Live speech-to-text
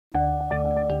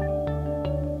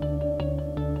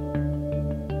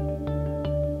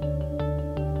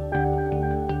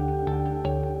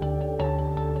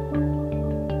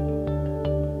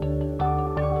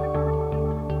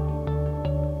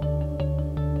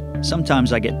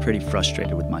Sometimes I get pretty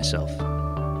frustrated with myself.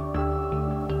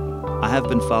 I have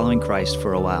been following Christ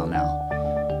for a while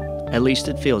now. At least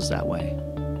it feels that way.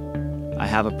 I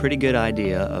have a pretty good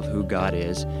idea of who God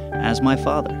is as my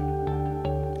Father.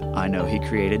 I know He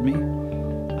created me.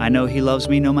 I know He loves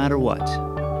me no matter what.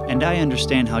 And I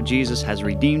understand how Jesus has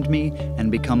redeemed me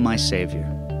and become my Savior.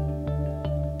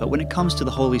 But when it comes to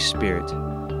the Holy Spirit,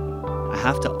 I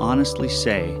have to honestly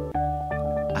say,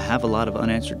 I have a lot of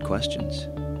unanswered questions.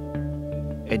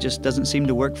 It just doesn't seem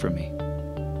to work for me.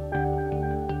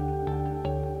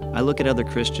 I look at other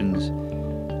Christians,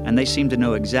 and they seem to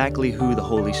know exactly who the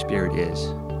Holy Spirit is.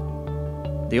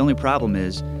 The only problem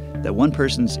is that one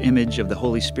person's image of the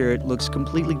Holy Spirit looks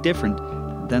completely different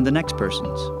than the next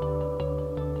person's.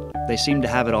 They seem to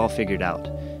have it all figured out,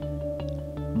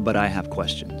 but I have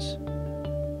questions.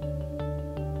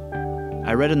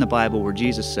 I read in the Bible where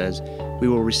Jesus says we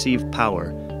will receive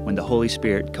power when the Holy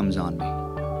Spirit comes on me.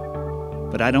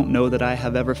 But I don't know that I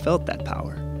have ever felt that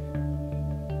power.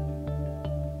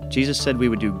 Jesus said we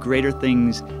would do greater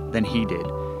things than He did,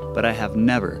 but I have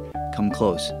never come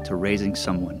close to raising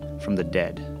someone from the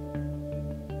dead.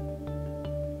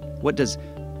 What does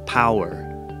power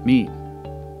mean?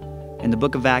 In the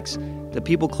book of Acts, the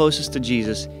people closest to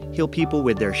Jesus heal people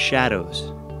with their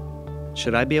shadows.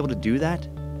 Should I be able to do that?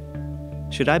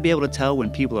 Should I be able to tell when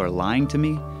people are lying to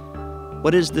me?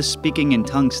 What is this speaking in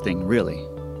tongues thing, really?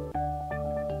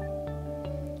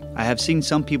 I have seen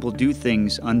some people do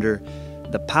things under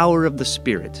the power of the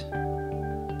Spirit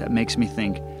that makes me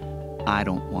think, I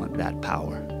don't want that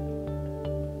power.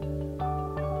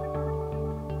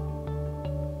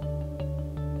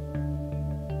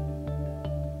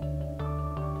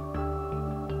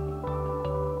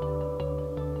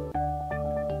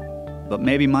 But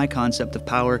maybe my concept of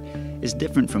power is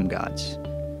different from God's.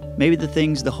 Maybe the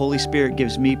things the Holy Spirit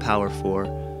gives me power for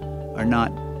are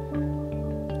not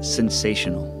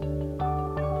sensational.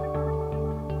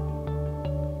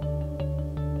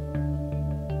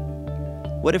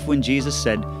 What if when Jesus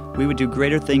said we would do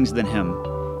greater things than Him,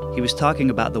 He was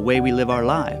talking about the way we live our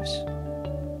lives,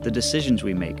 the decisions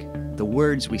we make, the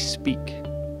words we speak?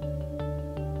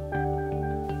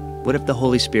 What if the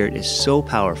Holy Spirit is so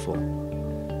powerful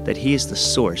that He is the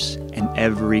source in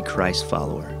every Christ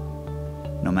follower,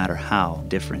 no matter how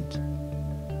different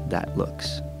that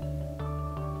looks?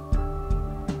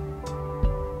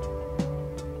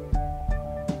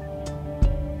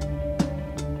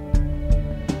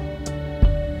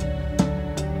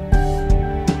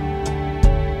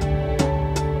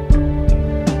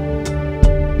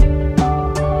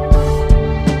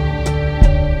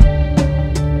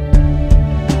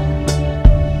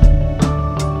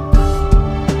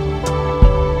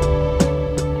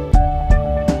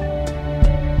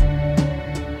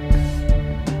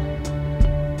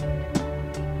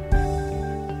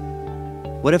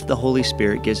 What if the Holy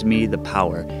Spirit gives me the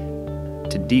power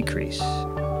to decrease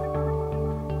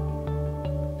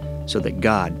so that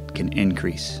God can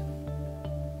increase?